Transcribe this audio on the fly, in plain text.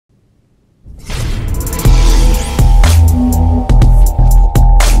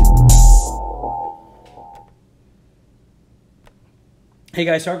Hey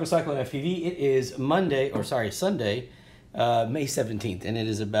guys, Tarek with Cyclone FPV. It is Sunday, May 17th, and it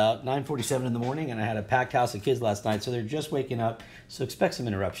is about 9:47 in the morning, and I had a packed house of kids last night, so they're just waking up, so expect some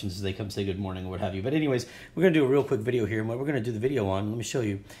interruptions as they come say good morning or what have you. But anyways, we're going to do a real quick video here, and what we're going to do the video on, let me show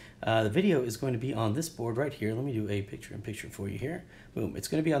you. The video is going to be on this board right here. Let me do a picture-in-picture for you here. Boom, it's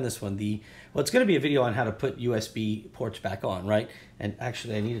going to be on this one. Well, it's going to be a video on how to put USB ports back on, right? And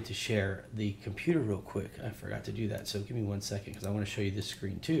actually, I needed to share the computer real quick. I forgot to do that, so give me 1 second, because I want to show you this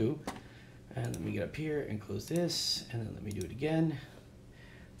screen too. And let me get up here and close this, and then let me do it again.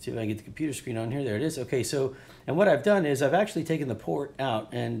 See if I can get the computer screen on here. There it is. Okay, so, and what I've done is I've actually taken the port out,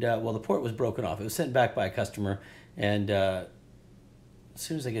 and, well, the port was broken off. It was sent back by a customer, and as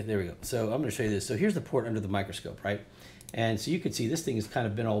soon as I get, there we go. So I'm going to show you this. So here's the port under the microscope, right? And so you can see this thing has kind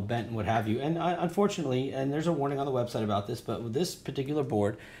of been all bent and what have you. And unfortunately, and there's a warning on the website about this, but with this particular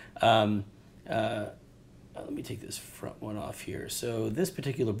board, let me take this front one off here. So this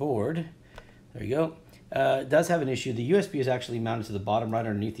particular board, there you go, does have an issue. The USB is actually mounted to the bottom right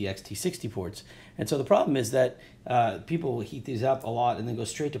underneath the XT60 ports. And so the problem is that people heat these up a lot and then go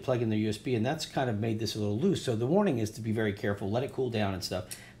straight to plug in their USB, and that's kind of made this a little loose. So the warning is to be very careful, let it cool down and stuff.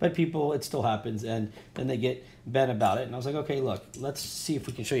 But people, it still happens, and then they get bent about it. And I was like, okay, look, let's see if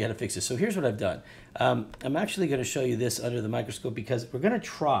we can show you how to fix this. So here's what I've done. I'm actually going to show you this under the microscope because we're going to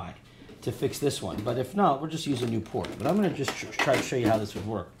try to fix this one. But if not, we'll just use a new port. But I'm going to just try to show you how this would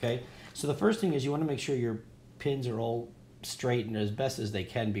work, okay? So the first thing is you want to make sure your pins are all straight and as best as they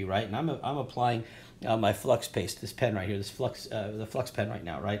can be, right? And I'm applying my flux paste, this pen right here, this the flux pen right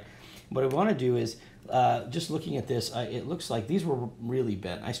now, right? What I want to do is, just looking at this, it looks like these were really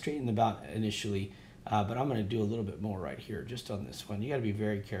bent. I straightened them out initially, but I'm going to do a little bit more right here, just on this one. You got to be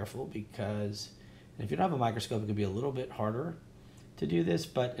very careful because if you don't have a microscope, it could be a little bit harder to do this,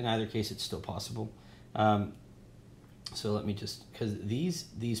 but in either case, it's still possible. So let me just, because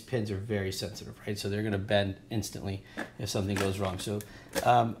these pins are very sensitive, right? So they're going to bend instantly if something goes wrong. So,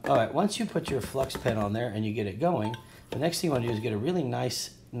 all right, once you put your flux pen on there and you get it going, the next thing you want to do is get a really nice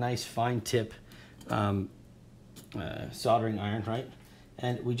fine tip soldering iron, right?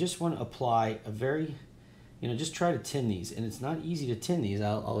 And we just want to apply a very, just try to tin these. And it's not easy to tin these,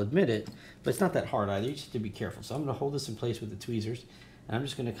 I'll admit it, but it's not that hard either. You just have to be careful. So I'm going to hold this in place with the tweezers, and I'm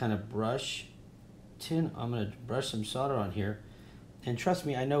just going to kind of I'm going to brush some solder on here, and trust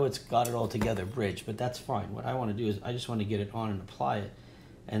me, I know it's got it all together bridge, but that's fine. What I want to do is I just want to get it on and apply it,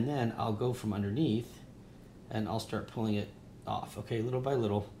 and then I'll go from underneath and I'll start pulling it off. Okay, little by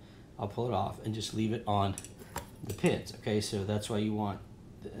little I'll pull it off and just leave it on the pins. Okay, so that's why you want,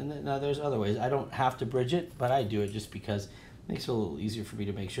 and then, now there's other ways. I don't have to bridge it, but I do it just because it makes it a little easier for me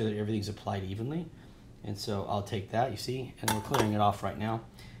to make sure that everything's applied evenly. And so I'll take that, you see, and we're clearing it off right now.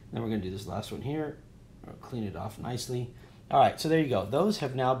 Then we're going to do this last one here. I'll clean it off nicely. All right, so there you go. Those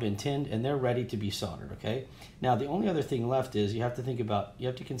have now been tinned and they're ready to be soldered, okay? Now the only other thing left is you have to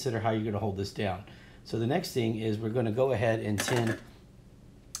consider how you're going to hold this down. So the next thing is we're going to go ahead and tin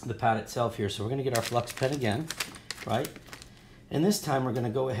the pad itself here. So we're going to get our flux pen again, right? And this time we're going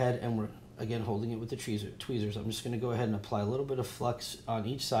to go ahead and we're again holding it with the tweezers. I'm just going to go ahead and apply a little bit of flux on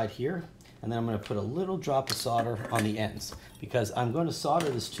each side here. And then I'm going to put a little drop of solder on the ends because I'm going to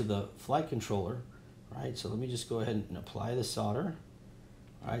solder this to the flight controller. Right, so let me just go ahead and apply the solder.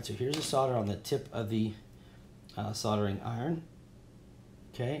 All right, so here's the solder on the tip of the soldering iron.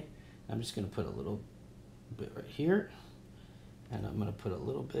 Okay, I'm just going to put a little bit right here, and I'm going to put a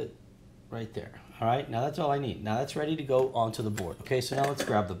little bit right there. All right, now that's all I need. Now that's ready to go onto the board. Okay, so now let's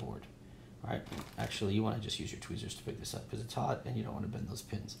grab the board. All right, actually, you want to just use your tweezers to pick this up because it's hot and you don't want to bend those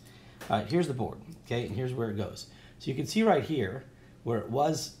pins. All right, here's the board. Okay, and here's where it goes. So you can see right here where it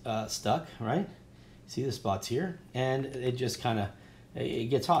was stuck, right? See the spots here, and it just kind of, it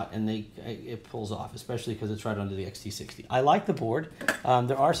gets hot and it pulls off, especially because it's right under the XT60. I like the board.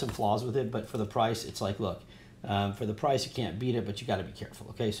 There are some flaws with it, but for the price, it's like, look, for the price, you can't beat it, but you got to be careful.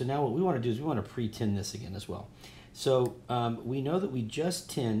 Okay, so now what we want to do is we want to pre-tin this again as well. So we know that we just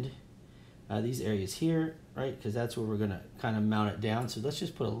tinned these areas here, right? Because that's where we're going to kind of mount it down. So let's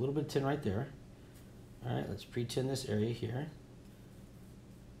just put a little bit of tin right there. All right, let's pre-tin this area here.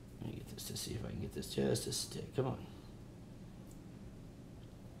 Let me get this to see if I can get this just to stick. Come on.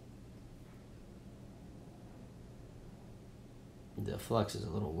 The flux is a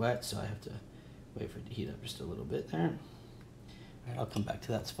little wet, so I have to wait for it to heat up just a little bit there. All right, I'll come back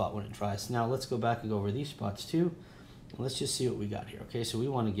to that spot when it dries. Now let's go back and go over these spots too. And let's just see what we got here. Okay, so we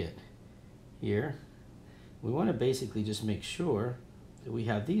want to get here. We want to basically just make sure that we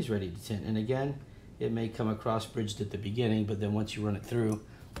have these ready to tin. And again, it may come across bridged at the beginning, but then once you run it through,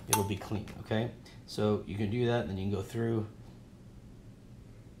 it'll be clean, okay? So you can do that, and then you can go through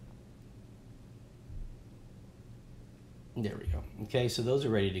There we go. Okay, so those are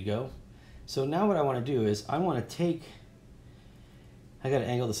ready to go. So now what I want to do is I want to take, I got to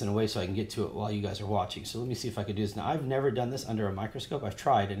angle this in a way so I can get to it while you guys are watching. So let me see if I can do this. Now I've never done this under a microscope. I've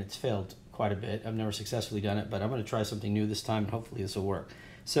tried and it's failed quite a bit. I've never successfully done it, but I'm going to try something new this time and hopefully this will work.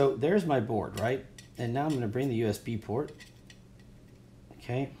 So there's my board, right? And now I'm going to bring the USB port.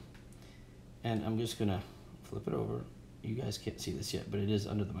 Okay. And I'm just going to flip it over. You guys can't see this yet, but it is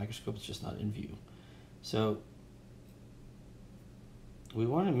under the microscope. It's just not in view. So we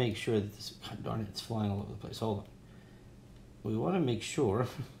want to make sure that this, God darn it, it's flying all over the place. Hold on. We want to make sure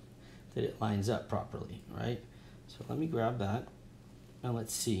that it lines up properly, right? So let me grab that and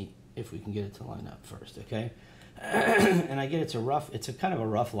let's see if we can get it to line up first, okay? And I get it's a kind of a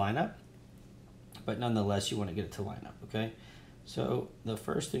rough lineup, but nonetheless you want to get it to line up, okay? So the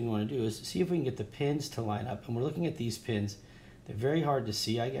first thing we want to do is see if we can get the pins to line up. And we're looking at these pins. They're very hard to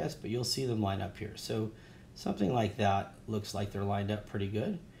see, I guess, but you'll see them line up here. So something like that looks like they're lined up pretty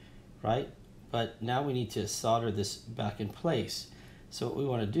good, right? But now we need to solder this back in place. So what we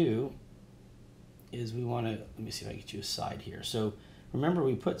want to do is we want to, let me see if I can get you a side here. So remember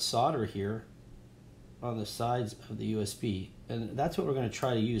we put solder here on the sides of the USB, and that's what we're going to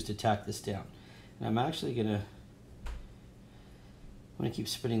try to use to tack this down. And I'm actually going to, I'm going to keep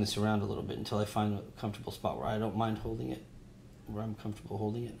spinning this around a little bit until I find a comfortable spot where I don't mind holding it, where I'm comfortable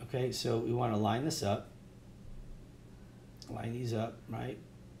holding it. Okay, so we want to line this up, line these up, right?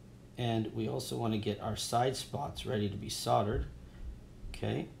 And we also want to get our side spots ready to be soldered.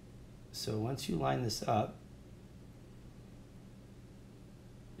 Okay, so once you line this up,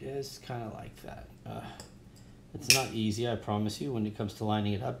 just kind of like that. It's not easy, I promise you, when it comes to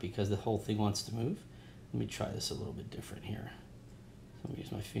lining it up because the whole thing wants to move. Let me try this a little bit different here. So I'm going to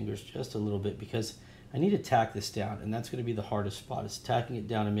use my fingers just a little bit because I need to tack this down, and that's going to be the hardest spot, is tacking it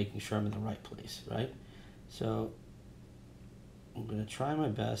down and making sure I'm in the right place, right? So I'm going to try my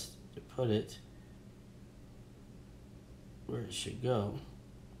best to put it where it should go,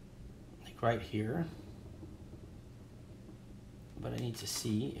 like right here. But I need to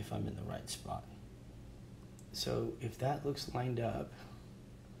see if I'm in the right spot. So if that looks lined up,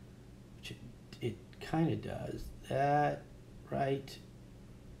 which it kind of does, that right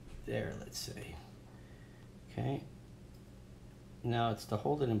there, let's say. Okay. Now it's to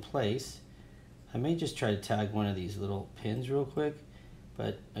hold it in place. I may just try to tag one of these little pins real quick,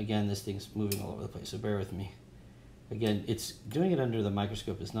 but again, this thing's moving all over the place, so bear with me. Again, it's doing it under the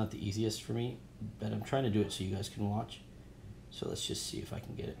microscope is not the easiest for me, but I'm trying to do it so you guys can watch. So let's just see if I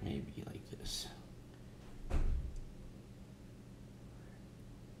can get it maybe like this.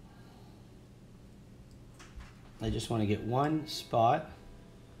 I just want to get one spot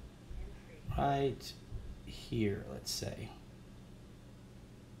right here, let's say.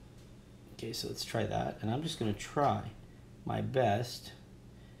 Okay, so let's try that. And I'm just going to try my best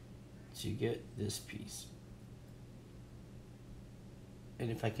to get this piece.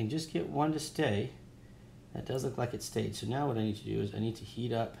 And if I can just get one to stay, that does look like it stayed. So now what I need to do is I need to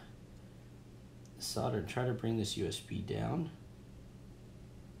heat up the solder and try to bring this USB down.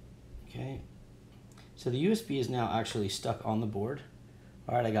 Okay. So the USB is now actually stuck on the board.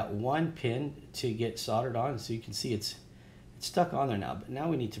 All right, I got one pin to get soldered on, so you can see it's stuck on there now, but now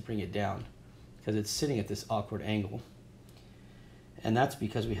we need to bring it down because it's sitting at this awkward angle. And that's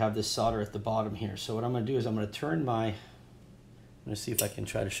because we have this solder at the bottom here. So what I'm going to do is I'm going to turn my, I'm going to see if I can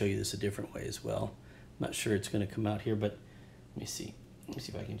try to show you this a different way as well. I'm not sure it's going to come out here, but let me see. Let me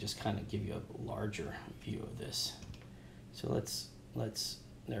see if I can just kind of give you a larger view of this. So let's,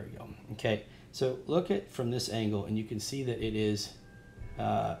 there we go. Okay, so look at from this angle and you can see that it is,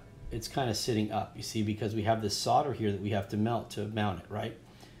 it's kind of sitting up, you see, because we have this solder here that we have to melt to mount it, right?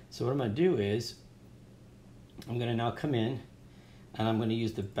 So what I'm going to do is I'm going to now come in and I'm going to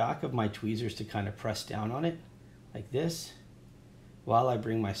use the back of my tweezers to kind of press down on it like this while I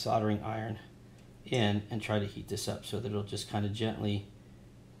bring my soldering iron in and try to heat this up so that it'll just kind of gently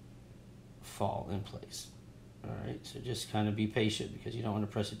fall in place. All right, so just kind of be patient because you don't want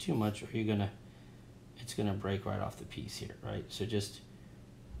to press it too much or it's gonna break right off the piece here, right? So just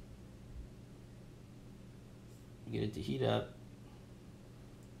get it to heat up,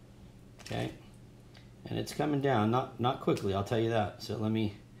 okay? And it's coming down, not quickly, I'll tell you that. So let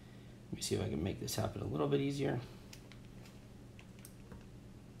me see if I can make this happen a little bit easier.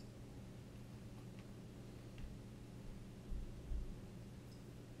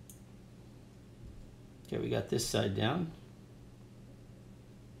 Okay, we got this side down.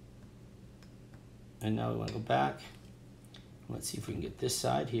 And now we want to go back. Let's see if we can get this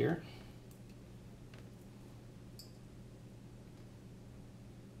side here.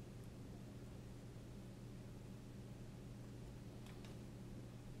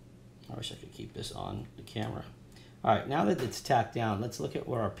 I wish I could keep this on the camera. All right, now that it's tacked down, let's look at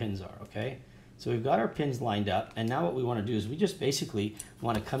where our pins are, okay? So we've got our pins lined up, and now what we want to do is we just basically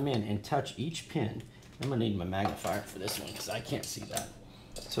want to come in and touch each pin. I'm going to need my magnifier for this one because I can't see that.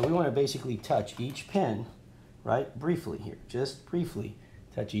 So we want to basically touch each pin, right, briefly here, just briefly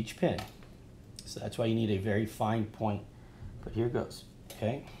touch each pin. So that's why you need a very fine point, but here goes,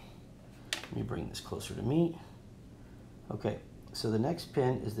 okay? Let me bring this closer to me. Okay, so the next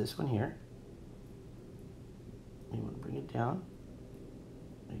pin is this one here. You want to bring it down.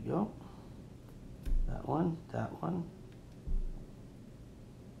 There you go. That one, that one,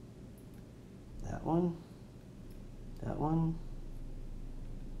 that one, that one,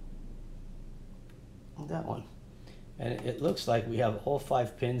 and that one. And it looks like we have all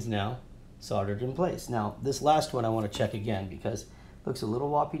 5 pins now soldered in place. Now, this last one I want to check again because it looks a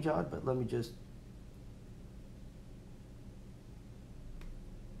little woppy-jawed, but let me just...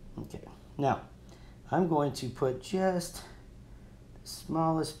 Okay, now I'm going to put just the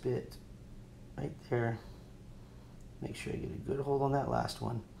smallest bit right there. Make sure I get a good hold on that last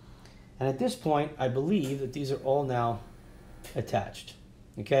one. And at this point, I believe that these are all now attached.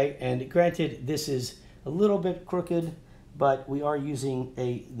 Okay, and granted, this is a little bit crooked, but we are using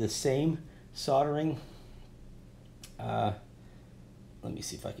the same soldering. Let me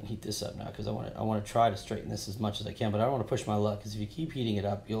see if I can heat this up now because I want to try to straighten this as much as I can, but I don't want to push my luck because if you keep heating it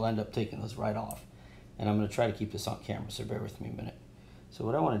up, you'll end up taking those right off. And I'm going to try to keep this on camera, so bear with me a minute. So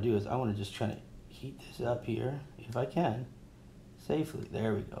what I want to do is I want to just try to heat this up here, if I can, safely.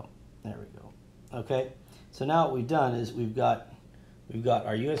 There we go. There we go. Okay. So now what we've done is we've got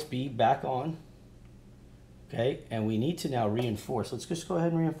our USB back on. Okay, and we need to now reinforce. Let's just go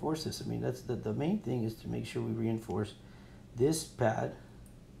ahead and reinforce this. I mean, that's the main thing is to make sure we reinforce this pad.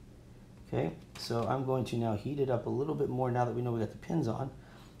 Okay, so I'm going to now heat it up a little bit more now that we know we got the pins on.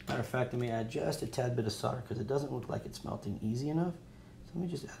 Matter of fact, I may add just a tad bit of solder because it doesn't look like it's melting easy enough. So let me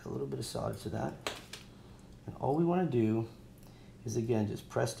just add a little bit of solder to that. And all we want to do is, again, just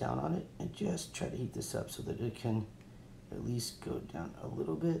press down on it and just try to heat this up so that it can at least go down a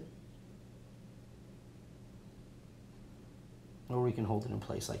little bit. Or we can hold it in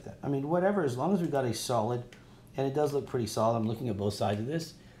place like that. I mean, whatever, as long as we've got a solid, and it does look pretty solid. I'm looking at both sides of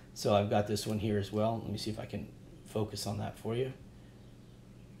this. So I've got this one here as well. Let me see if I can focus on that for you.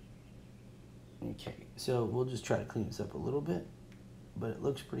 Okay, so we'll just try to clean this up a little bit, but it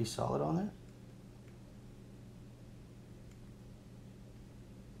looks pretty solid on there.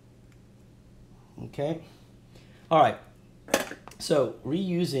 Okay, all right, so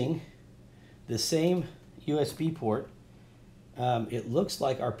reusing the same USB port, it looks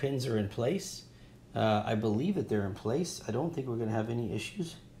like our pins are in place. I believe that they're in place. I don't think we're going to have any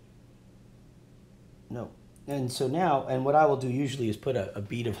issues. No. And so now, and what I will do usually is put a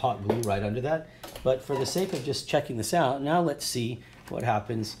bead of hot glue right under that. But for the sake of just checking this out, now let's see what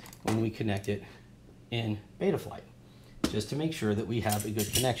happens when we connect it in Betaflight, just to make sure that we have a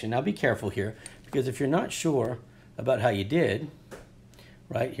good connection. Now be careful here, because if you're not sure about how you did,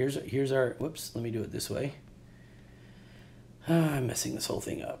 right, here's our, whoops, let me do it this way. I'm messing this whole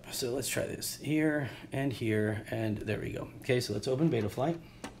thing up. So let's try this here, and there we go. Okay, so let's open Betaflight.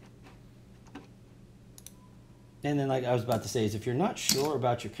 And then, like I was about to say, is if you're not sure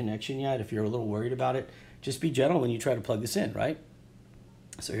about your connection yet, if you're a little worried about it, just be gentle when you try to plug this in, right?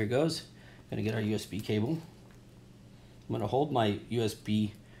 So here goes. I'm gonna get our USB cable. I'm gonna hold my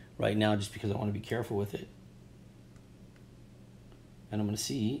USB right now just because I want to be careful with it. And I'm gonna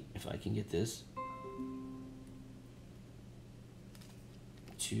see if I can get this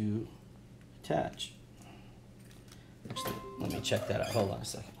to attach. Actually, let me check that out. Hold on a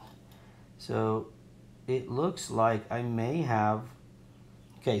second. So it looks like I may have,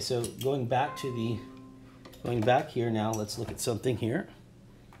 okay, so going back here now, let's look at something here.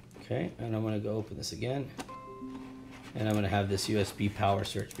 Okay, and I'm gonna go open this again. And I'm gonna have this USB power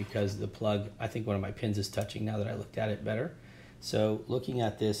search because the plug, I think one of my pins is touching now that I looked at it better. So looking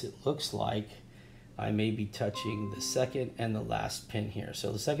at this, it looks like I may be touching the second and the last pin here.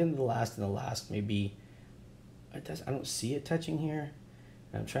 So the second and the last may be, I don't see it touching here.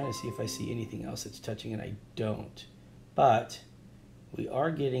 I'm trying to see if I see anything else that's touching, and I don't. But we are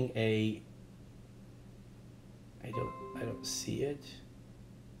getting a, I don't see it.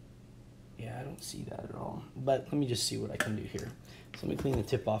 Yeah, I don't see that at all. But let me just see what I can do here. So let me clean the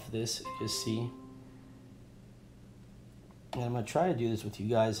tip off of this and just see. And I'm gonna try to do this with you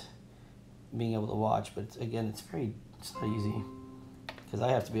guys being able to watch, but again, it's not easy because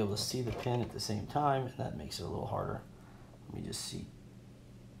I have to be able to see the pin at the same time, and that makes it a little harder. Let me just see.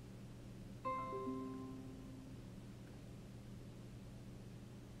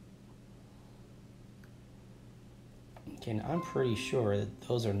 Okay, now I'm pretty sure that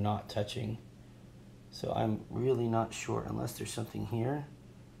those are not touching. So I'm really not sure unless there's something here.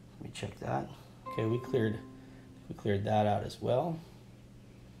 Let me check that. Okay, we cleared that out as well.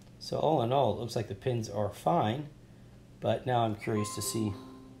 So all in all, it looks like the pins are fine, but now I'm curious to see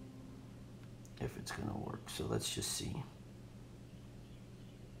if it's gonna work. So let's just see.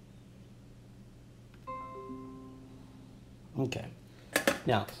 Okay.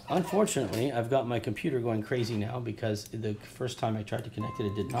 Now, unfortunately, I've got my computer going crazy now because the first time I tried to connect it,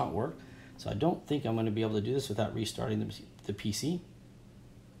 it did not work. So I don't think I'm going to be able to do this without restarting the PC.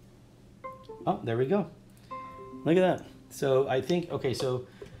 Oh, there we go. Look at that. So I think, okay, so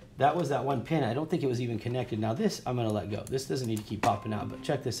that was that one pin. I don't think it was even connected. Now this, I'm going to let go. This doesn't need to keep popping out, but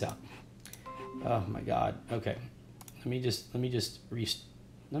check this out. Oh my God. Okay. Let me just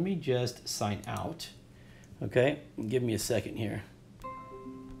sign out. Okay. Give me a second here.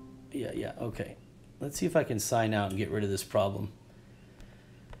 Yeah, okay. Let's see if I can sign out and get rid of this problem.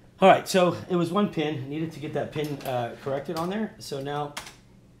 All right, so it was one pin. I needed to get that pin corrected on there. So now,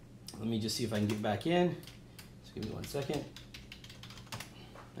 let me just see if I can get back in. Just give me 1 second.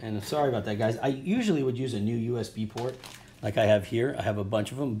 And I'm sorry about that, guys. I usually would use a new USB port like I have here. I have a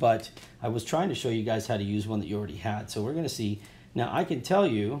bunch of them, but I was trying to show you guys how to use one that you already had. So we're gonna see. Now I can tell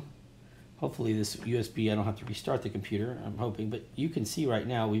you, hopefully this USB, I don't have to restart the computer, I'm hoping, but you can see right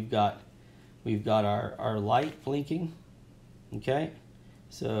now we've got our light blinking, okay?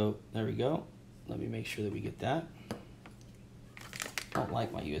 So there we go. Let me make sure that we get that. I don't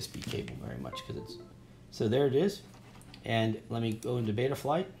like my USB cable very much because it's, so there it is. And let me go into beta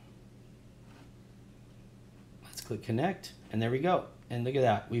flight. Let's click connect, and there we go. And look at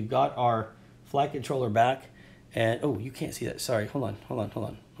that, we've got our flight controller back. And, oh, you can't see that. Sorry, hold on.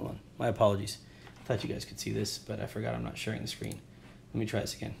 My apologies. I thought you guys could see this, but I forgot I'm not sharing the screen. Let me try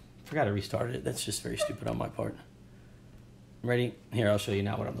this again. Forgot I restarted it. That's just very stupid on my part. Ready? Here, I'll show you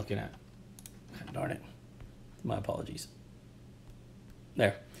now what I'm looking at. God darn it. My apologies.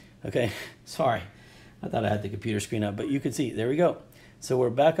 There. Okay, sorry. I thought I had the computer screen up, but you can see, there we go. So we're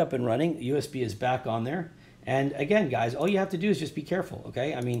back up and running. USB is back on there. And again, guys, all you have to do is just be careful,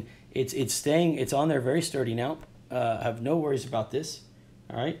 okay? I mean, it's on there very sturdy now. I have no worries about this,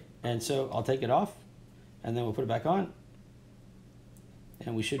 all right? And so I'll take it off, and then we'll put it back on.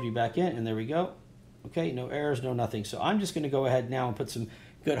 And we should be back in, and there we go. Okay, no errors, no nothing. So I'm just gonna go ahead now and put some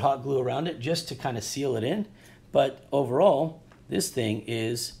good hot glue around it just to kind of seal it in. But overall, this thing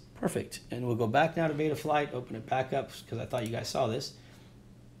is perfect. And we'll go back now to beta flight, open it back up, because I thought you guys saw this.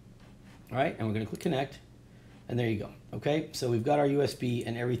 All right, and we're gonna click connect. And there you go, okay? So we've got our USB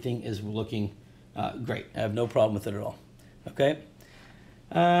and everything is looking great. I have no problem with it at all, okay?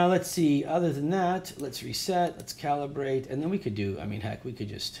 Let's see, other than that, let's reset, let's calibrate, and then we could do, I mean, heck, we could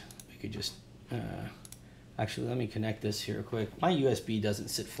just, actually, let me connect this here quick. My USB doesn't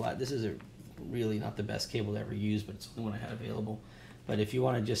sit flat. This is really not the best cable to ever use, but it's the one I had available. But if you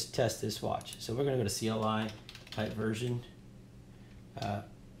wanna just test this, watch. So we're gonna go to CLI type version.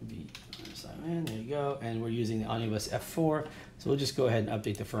 There you go, and we're using the Omnibus F4, so we'll just go ahead and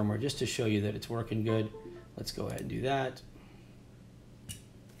update the firmware just to show you that it's working good. Let's go ahead and do that.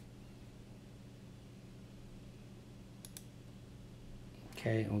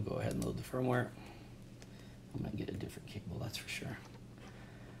 Okay, and we'll go ahead and load the firmware. I'm gonna get a different cable, that's for sure.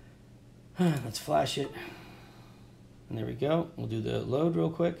 Let's flash it, and there we go. We'll do the load real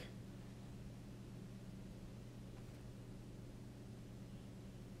quick.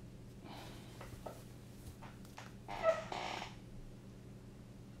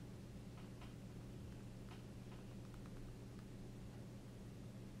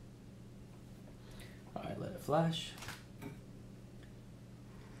 Let it flash.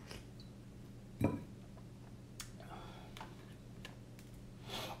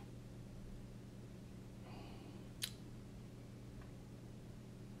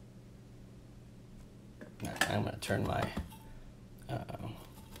 I'm going to turn my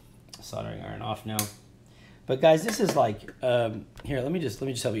soldering iron off now. But guys, this is like here. Let me just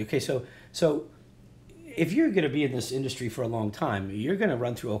help you. Okay, so if you're going to be in this industry for a long time, you're going to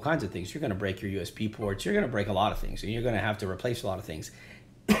run through all kinds of things. You're going to break your USB ports. You're going to break a lot of things, and you're going to have to replace a lot of things.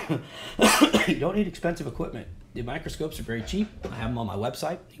 You don't need expensive equipment. The microscopes are very cheap. I have them on my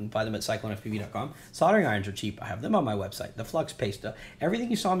website. You can buy them at CycloneFPV.com. Soldering irons are cheap. I have them on my website. The Flux paste, everything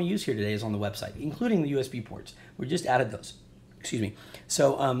you saw me use here today is on the website, including the USB ports. We just added those. Excuse me.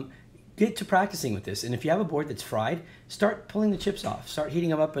 So get to practicing with this. And if you have a board that's fried, start pulling the chips off. Start heating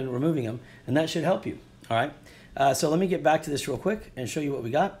them up and removing them, and that should help you. All right. So let me get back to this real quick and show you what we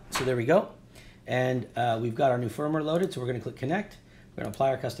got. So there we go. And we've got our new firmware loaded. So we're going to click connect. We're going to apply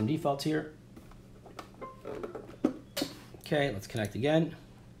our custom defaults here. Okay, let's connect again.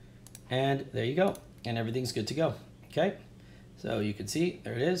 And there you go. And everything's good to go. Okay, so you can see,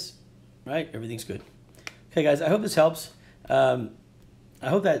 there it is, right? Everything's good. Okay, guys, I hope this helps. I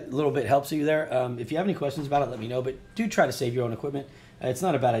hope that little bit helps you there. If you have any questions about it, let me know, but do try to save your own equipment. It's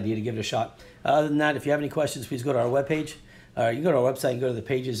not a bad idea to give it a shot. Other than that, if you have any questions, please go to our webpage. You can go to our website and go to the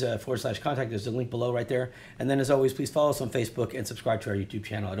pages /contact. There's a link below right there. And then, as always, please follow us on Facebook and subscribe to our YouTube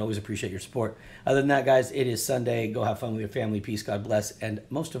channel. I'd always appreciate your support. Other than that, guys, it is Sunday. Go have fun with your family. Peace, God bless, and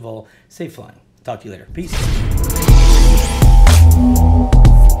most of all, safe flying. Talk to you later. Peace.